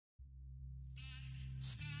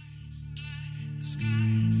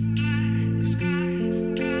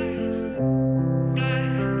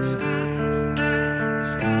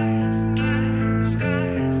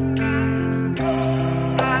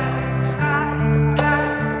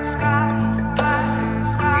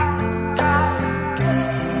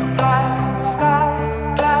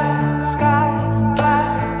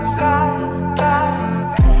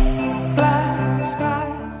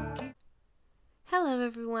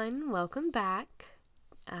Welcome back.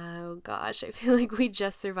 Oh gosh, I feel like we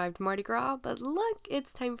just survived Mardi Gras, but look,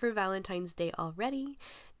 it's time for Valentine's Day already.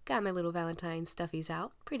 Got my little Valentine's stuffies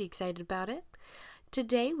out, pretty excited about it.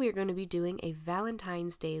 Today we're going to be doing a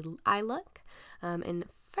Valentine's Day eye look, and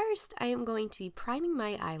first I am going to be priming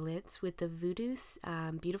my eyelids with the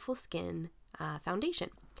VooDoo Beautiful Skin foundation.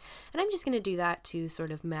 And I'm just going to do that to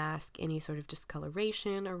sort of mask any sort of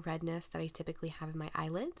discoloration or redness that I typically have in my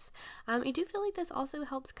eyelids. I do feel like this also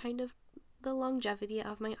helps kind of the longevity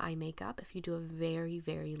of my eye makeup if you do a very,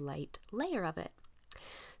 very light layer of it.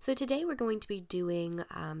 So today we're going to be doing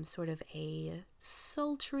sort of a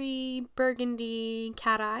sultry burgundy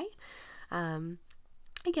cat eye,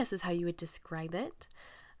 I guess is how you would describe it.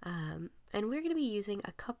 And we're going to be using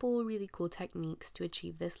a couple really cool techniques to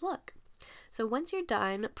achieve this look. So once you're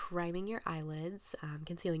done priming your eyelids,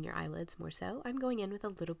 concealing your eyelids more so, I'm going in with a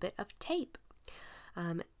little bit of tape.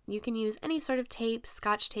 You can use any sort of tape,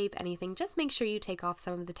 scotch tape, anything. Just make sure you take off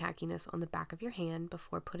some of the tackiness on the back of your hand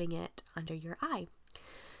before putting it under your eye.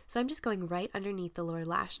 So I'm just going right underneath the lower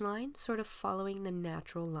lash line, sort of following the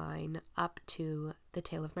natural line up to the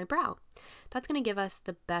tail of my brow. That's going to give us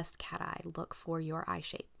the best cat eye look for your eye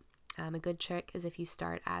shape. A good trick is if you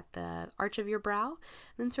start at the arch of your brow,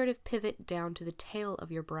 then sort of pivot down to the tail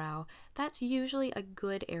of your brow. That's usually a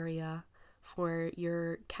good area for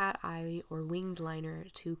your cat eye or winged liner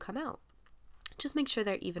to come out. Just make sure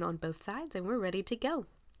they're even on both sides and we're ready to go.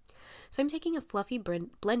 So I'm taking a fluffy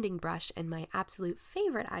blending brush and my absolute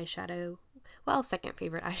favorite eyeshadow, well, second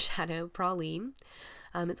favorite eyeshadow, Praline.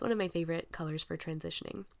 It's one of my favorite colors for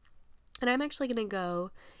transitioning. And I'm actually going to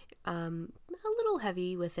go a little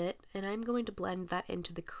heavy with it, and I'm going to blend that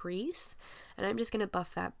into the crease, and I'm just going to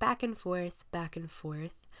buff that back and forth, back and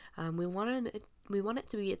forth. We want it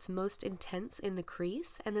to be its most intense in the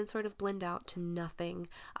crease, and then sort of blend out to nothing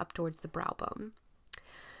up towards the brow bone.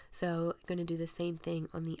 So I'm going to do the same thing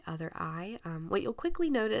on the other eye. What you'll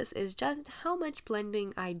quickly notice is just how much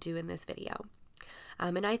blending I do in this video.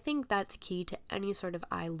 And I think that's key to any sort of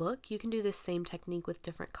eye look. You can do this same technique with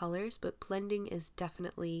different colors, but blending is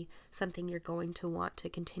definitely something you're going to want to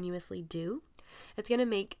continuously do. It's going to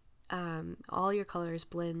make all your colors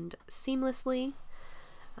blend seamlessly.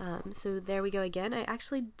 So there we go again. I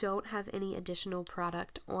actually don't have any additional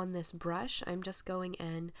product on this brush. I'm just going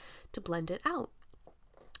in to blend it out.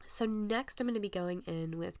 So next I'm going to be going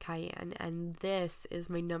in with Cayenne, and this is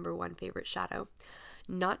my #1 favorite shadow.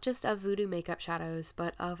 Not just of VooDoo makeup shadows,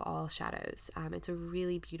 but of all shadows. It's a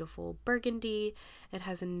really beautiful burgundy. It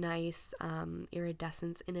has a nice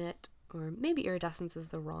iridescence in it, or maybe iridescence is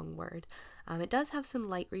the wrong word. It does have some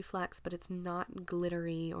light reflex, but it's not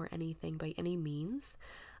glittery or anything by any means.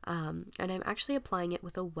 And I'm actually applying it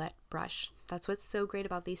with a wet brush. That's what's so great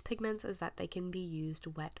about these pigments, is that they can be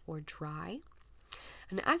used wet or dry.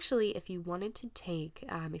 And actually, if you wanted to take,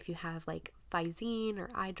 if you have like Visine or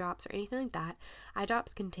eye drops or anything like that, eye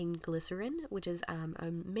drops contain glycerin, which is an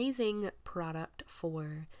amazing product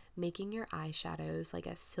for making your eyeshadows like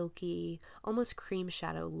a silky, almost cream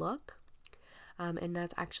shadow look. And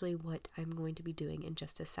that's actually what I'm going to be doing in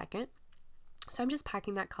just a second. So I'm just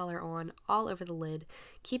packing that color on all over the lid,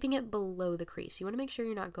 keeping it below the crease. You want to make sure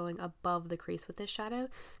you're not going above the crease with this shadow,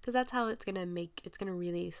 because that's how it's going to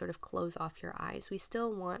really sort of close off your eyes. We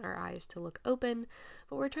still want our eyes to look open,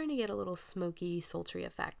 but we're trying to get a little smoky, sultry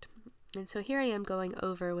effect. And so here I am going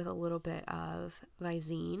over with a little bit of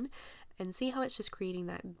Visine, and see how it's just creating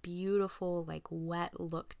that beautiful, like, wet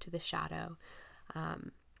look to the shadow.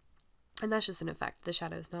 And that's just an effect. The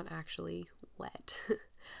shadow is not actually wet.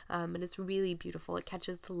 And it's really beautiful. It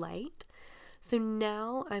catches the light. So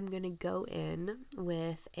now I'm going to go in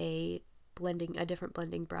with a different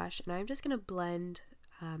blending brush, and I'm just going to blend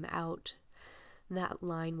out that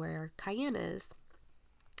line where Cayenne is.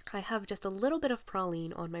 I have just a little bit of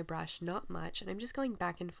Praline on my brush, not much, and I'm just going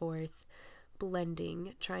back and forth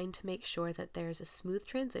blending, trying to make sure that there's a smooth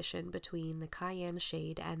transition between the Cayenne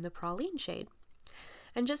shade and the Praline shade.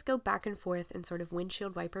 And just go back and forth in sort of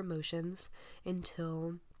windshield wiper motions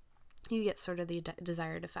until you get sort of the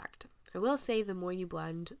desired effect. I will say the more you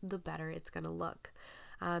blend, the better it's going to look.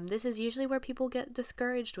 This is usually where people get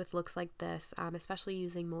discouraged with looks like this, especially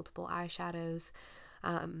using multiple eyeshadows.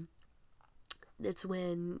 It's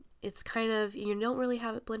when it's kind of, you don't really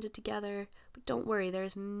have it blended together, but don't worry,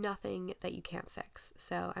 there's nothing that you can't fix.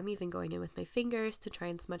 So I'm even going in with my fingers to try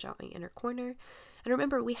and smudge out my inner corner. And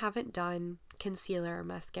remember, we haven't done concealer or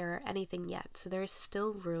mascara or anything yet, so there's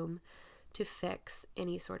still room to fix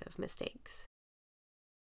any sort of mistakes.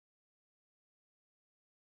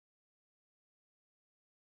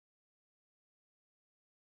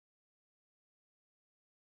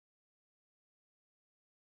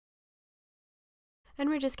 And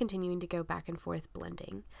we're just continuing to go back and forth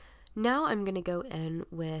blending. Now I'm going to go in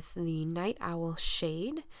with the Night Owl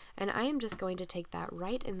shade, and I am just going to take that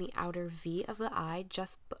right in the outer V of the eye,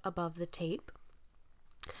 just above the tape.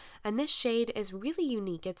 And this shade is really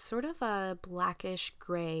unique. It's sort of a blackish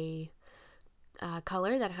gray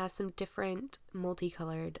color that has some different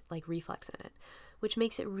multicolored like reflex in it, which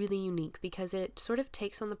makes it really unique because it sort of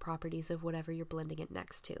takes on the properties of whatever you're blending it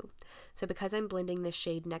next to. So because I'm blending this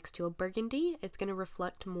shade next to a burgundy, it's going to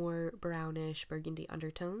reflect more brownish burgundy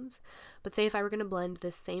undertones. But say if I were going to blend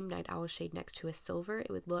this same Night Owl shade next to a silver,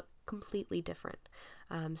 it would look completely different.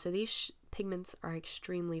 So these pigments are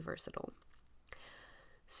extremely versatile.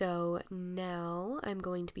 So now I'm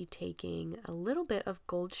going to be taking a little bit of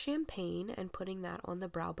gold champagne and putting that on the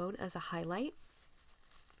brow bone as a highlight.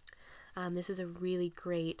 This is a really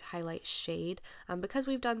great highlight shade. Because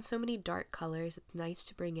we've done so many dark colors, it's nice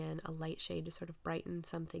to bring in a light shade to sort of brighten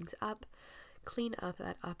some things up, clean up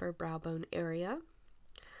that upper brow bone area.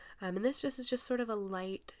 And this just is just sort of a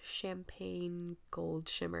light champagne gold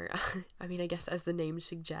shimmer. I mean, I guess as the name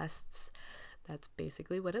suggests, that's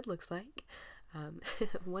basically what it looks like.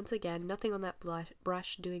 Once again, nothing on that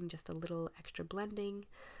brush, doing just a little extra blending,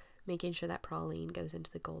 making sure that praline goes into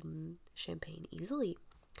the golden champagne easily.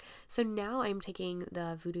 So now I'm taking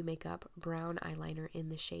the VooDoo Makeup brown eyeliner in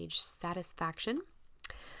the shade Satisfaction.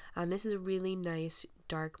 This is a really nice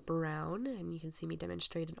dark brown, and you can see me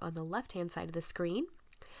demonstrated on the left hand side of the screen.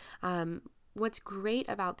 What's great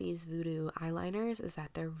about these VooDoo eyeliners is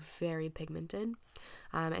that they're very pigmented,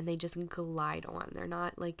 and they just glide on. They're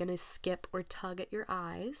not like gonna skip or tug at your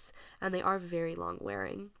eyes, and they are very long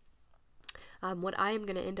wearing. What I am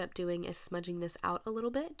going to end up doing is smudging this out a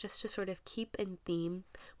little bit just to sort of keep in theme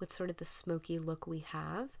with sort of the smoky look we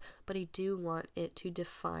have, but I do want it to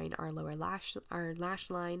define our lash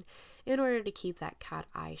line in order to keep that cat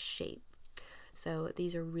eye shape. So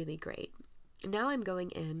these are really great. Now I'm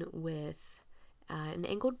going in with an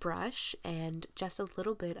angled brush and just a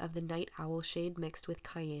little bit of the Night Owl shade mixed with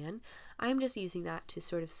Cayenne. I'm just using that to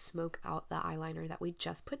sort of smoke out the eyeliner that we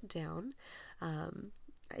just put down.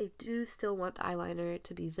 I do still want the eyeliner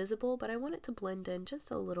to be visible, but I want it to blend in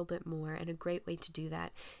just a little bit more, and a great way to do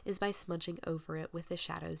that is by smudging over it with the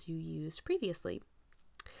shadows you used previously.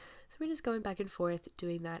 So we're just going back and forth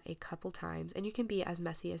doing that a couple times, and you can be as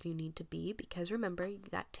messy as you need to be because remember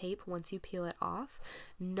that tape, once you peel it off,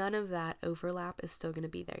 none of that overlap is still going to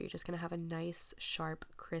be there. You're just going to have a nice sharp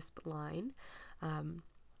crisp line, and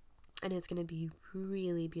it's going to be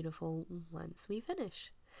really beautiful once we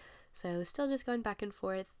finish. So still just going back and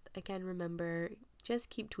forth. Again, remember, just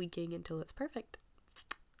keep tweaking until it's perfect.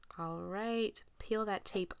 Alright, peel that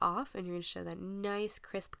tape off and you're going to show that nice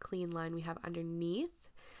crisp clean line we have underneath.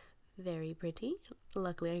 Very pretty.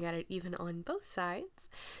 Luckily I got it even on both sides.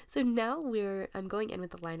 So now I'm going in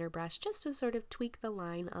with the liner brush just to sort of tweak the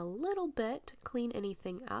line a little bit, clean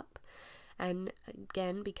anything up. And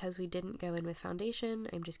again, because we didn't go in with foundation,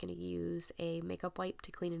 I'm just going to use a makeup wipe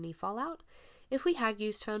to clean any fallout. If we had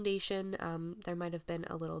used foundation, there might have been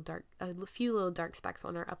a few little dark specks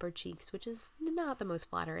on our upper cheeks, which is not the most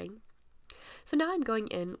flattering. So now I'm going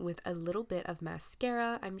in with a little bit of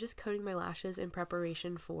mascara. I'm just coating my lashes in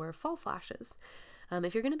preparation for false lashes.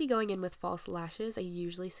 If you're going to be going in with false lashes, I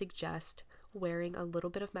usually suggest wearing a little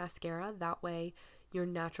bit of mascara. That way your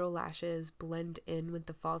natural lashes blend in with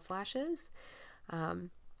the false lashes.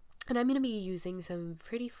 And I'm going to be using some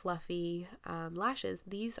pretty fluffy lashes.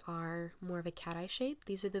 These are more of a cat eye shape.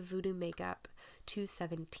 These are the VooDoo Makeup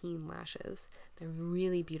 217 lashes. They're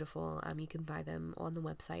really beautiful. You can buy them on the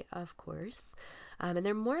website, of course. And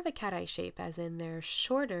they're more of a cat eye shape, as in they're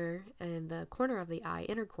shorter in the corner of the eye,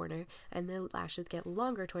 inner corner, and the lashes get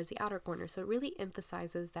longer towards the outer corner. So it really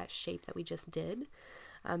emphasizes that shape that we just did.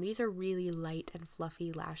 These are really light and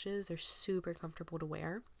fluffy lashes. They're super comfortable to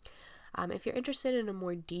wear. If you're interested in a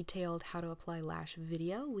more detailed how to apply lash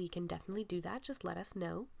video, we can definitely do that. Just let us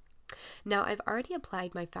know. Now, I've already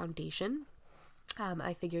applied my foundation.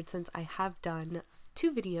 I figured since I have done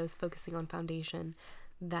 2 videos focusing on foundation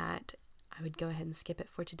that I would go ahead and skip it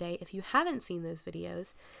for today. If you haven't seen those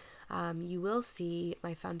videos, You will see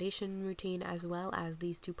my foundation routine as well as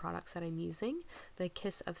these two products that I'm using, the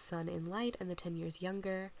Kiss of Sun in Light and the 10 Years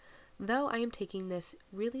Younger. Though I am taking this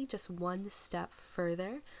really just one step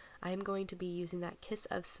further, I am going to be using that Kiss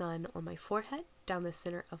of Sun on my forehead, down the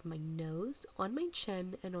center of my nose, on my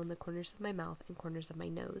chin, and on the corners of my mouth and corners of my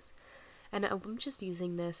nose. And I'm just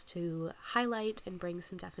using this to highlight and bring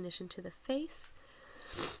some definition to the face.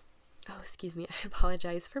 Oh, excuse me, I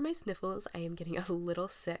apologize for my sniffles. I am getting a little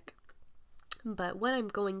sick. But what I'm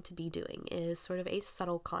going to be doing is sort of a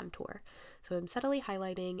subtle contour. So I'm subtly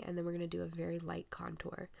highlighting, and then we're going to do a very light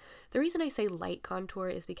contour. The reason I say light contour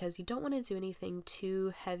is because you don't want to do anything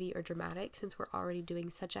too heavy or dramatic, since we're already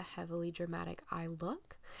doing such a heavily dramatic eye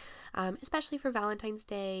look. Especially for Valentine's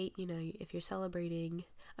Day, you know, if you're celebrating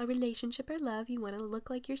a relationship or love, you want to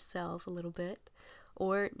look like yourself a little bit.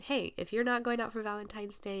 Or, hey, if you're not going out for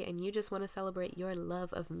Valentine's Day and you just want to celebrate your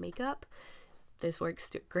love of makeup, this works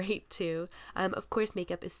great too. Of course,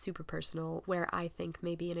 makeup is super personal. Where I think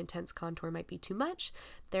maybe an intense contour might be too much,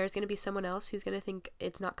 there's going to be someone else who's going to think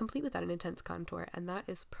it's not complete without an intense contour, and that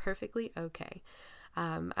is perfectly okay.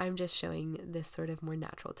 I'm just showing this sort of more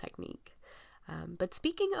natural technique. But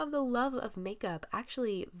speaking of the love of makeup,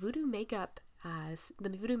 actually, VooDoo Makeup, the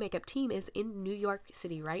VooDoo Makeup team is in New York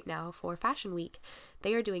City right now for Fashion Week.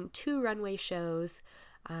 They are doing 2 runway shows.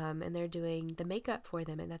 And they're doing the makeup for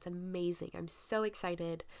them, and that's amazing. I'm so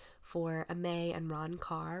excited for Amay and Ron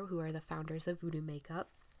Carr, who are the founders of VooDoo Makeup.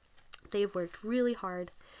 They've worked really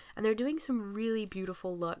hard, and they're doing some really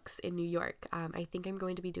beautiful looks in New York. I think I'm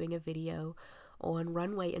going to be doing a video on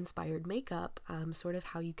runway-inspired makeup, sort of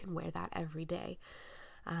how you can wear that every day,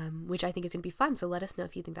 which I think is going to be fun, so let us know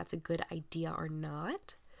if you think that's a good idea or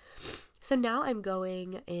not. So now I'm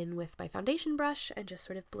going in with my foundation brush and just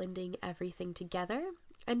sort of blending everything together.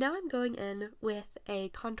 And now I'm going in with a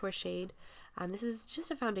contour shade. This is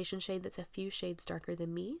just a foundation shade that's a few shades darker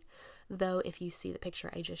than me. Though if you see the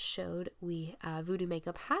picture I just showed, VooDoo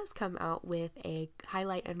Makeup has come out with a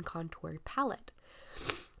highlight and contour palette.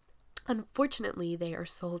 Unfortunately, they are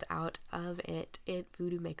sold out of it at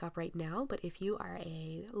VooDoo Makeup right now, but if you are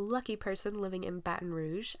a lucky person living in Baton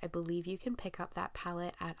Rouge, I believe you can pick up that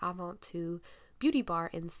palette at Avant Tous Beauty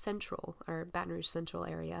Bar in Central, or Baton Rouge Central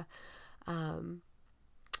area.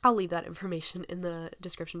 I'll leave that information in the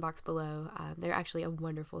description box below. They're actually a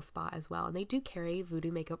wonderful spot as well, and they do carry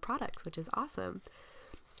VooDoo Makeup products, which is awesome.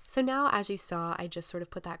 So now, as you saw, I just sort of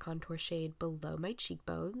put that contour shade below my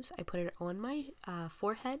cheekbones. I put it on my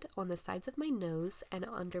forehead, on the sides of my nose, and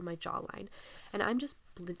under my jawline. And I'm just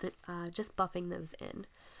buffing those in.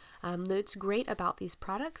 What's great about these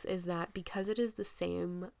products is that because it is the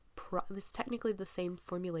same, it's technically the same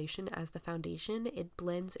formulation as the foundation, it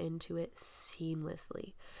blends into it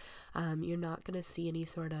seamlessly. You're not going to see any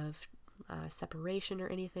sort of separation or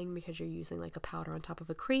anything because you're using like a powder on top of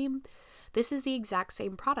a cream. This is the exact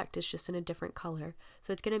same product, it's just in a different color,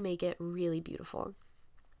 so it's going to make it really beautiful.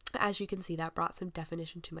 As you can see, that brought some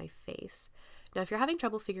definition to my face. Now, if you're having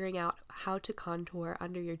trouble figuring out how to contour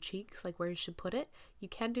under your cheeks, like where you should put it, you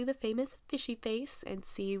can do the famous fishy face and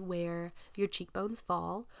see where your cheekbones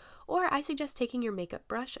fall, or I suggest taking your makeup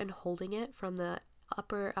brush and holding it from the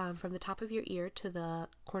from the top of your ear to the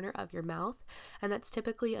corner of your mouth, and that's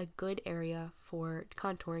typically a good area for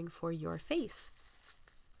contouring for your face.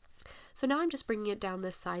 So now I'm just bringing it down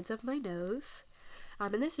the sides of my nose,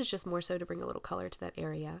 and this is just more so to bring a little color to that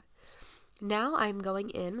area. Now I'm going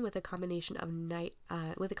in with a combination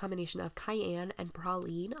of Cayenne and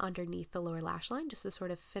Praline underneath the lower lash line, just to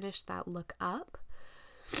sort of finish that look up.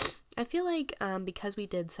 I feel like because we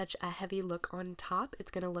did such a heavy look on top,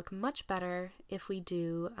 it's going to look much better if we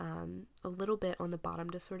do a little bit on the bottom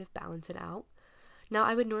to sort of balance it out. Now,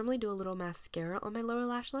 I would normally do a little mascara on my lower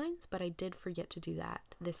lash lines, but I did forget to do that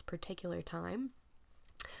this particular time.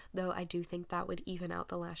 Though I do think that would even out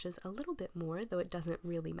the lashes a little bit more, though it doesn't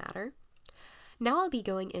really matter. Now I'll be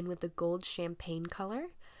going in with the gold champagne color.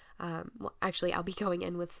 Well, actually, I'll be going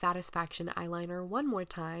in with Satisfaction eyeliner one more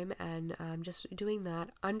time, and just doing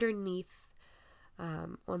that underneath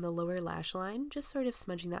on the lower lash line, just sort of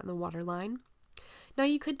smudging that in the waterline. Now,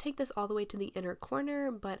 you could take this all the way to the inner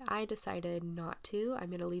corner, but I decided not to. I'm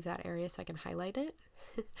going to leave that area so I can highlight it.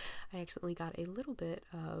 I accidentally got a little bit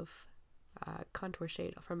of contour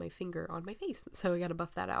shade from my finger on my face, so I got to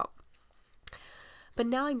buff that out. But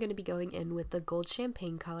now I'm going to be going in with the gold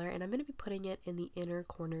champagne color, and I'm going to be putting it in the inner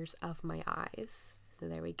corners of my eyes. So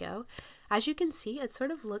there we go. As you can see, it sort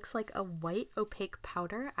of looks like a white opaque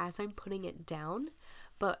powder as I'm putting it down,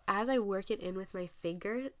 but as I work it in with my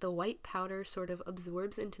finger, the white powder sort of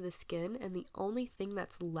absorbs into the skin, and the only thing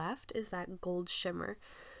that's left is that gold shimmer,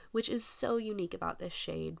 which is so unique about this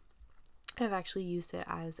shade. I've actually used it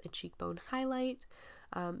as a cheekbone highlight.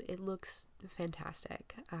 It looks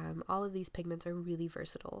fantastic. All of these pigments are really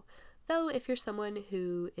versatile. Though if you're someone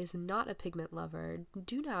who is not a pigment lover,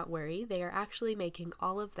 do not worry. They are actually making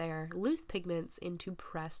all of their loose pigments into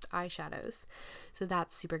pressed eyeshadows. So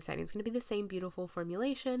that's super exciting. It's going to be the same beautiful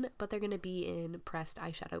formulation, but they're going to be in pressed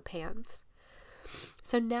eyeshadow pans.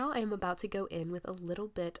 So now I am about to go in with a little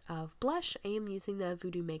bit of blush. I am using the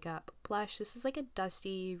VooDoo Makeup blush. This is like a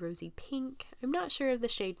dusty rosy pink. I'm not sure of the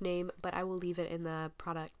shade name, but I will leave it in the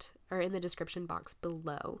product or in the description box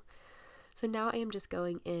below. So now I am just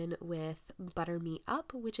going in with Butter Me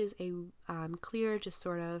Up, which is a clear, just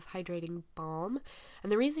sort of hydrating balm.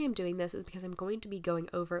 And the reason I'm doing this is because I'm going to be going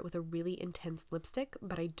over it with a really intense lipstick,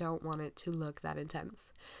 but I don't want it to look that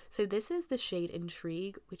intense. So this is the shade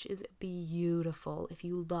Intrigue, which is beautiful. If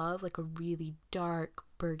you love like a really dark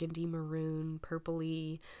burgundy maroon,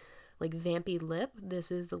 purpley, like vampy lip,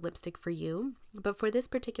 this is the lipstick for you. But for this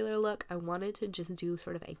particular look, I wanted to just do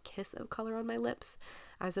sort of a kiss of color on my lips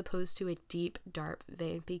as opposed to a deep, dark,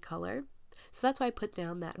 vampy color. So that's why I put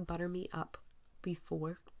down that Butter Me Up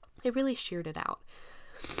before. It really sheared it out.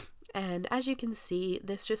 And as you can see,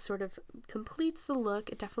 this just sort of completes the look.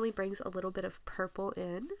 It definitely brings a little bit of purple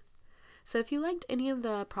in. So if you liked any of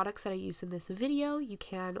the products that I used in this video, you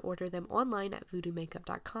can order them online at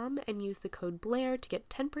voodoomakeup.com and use the code Blair to get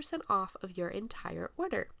 10% off of your entire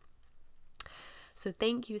order. So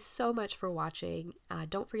thank you so much for watching.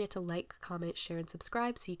 Don't forget to like, comment, share, and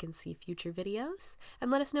subscribe so you can see future videos.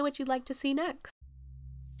 And let us know what you'd like to see next.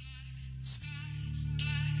 Sky,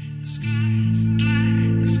 black sky,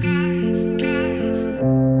 black sky.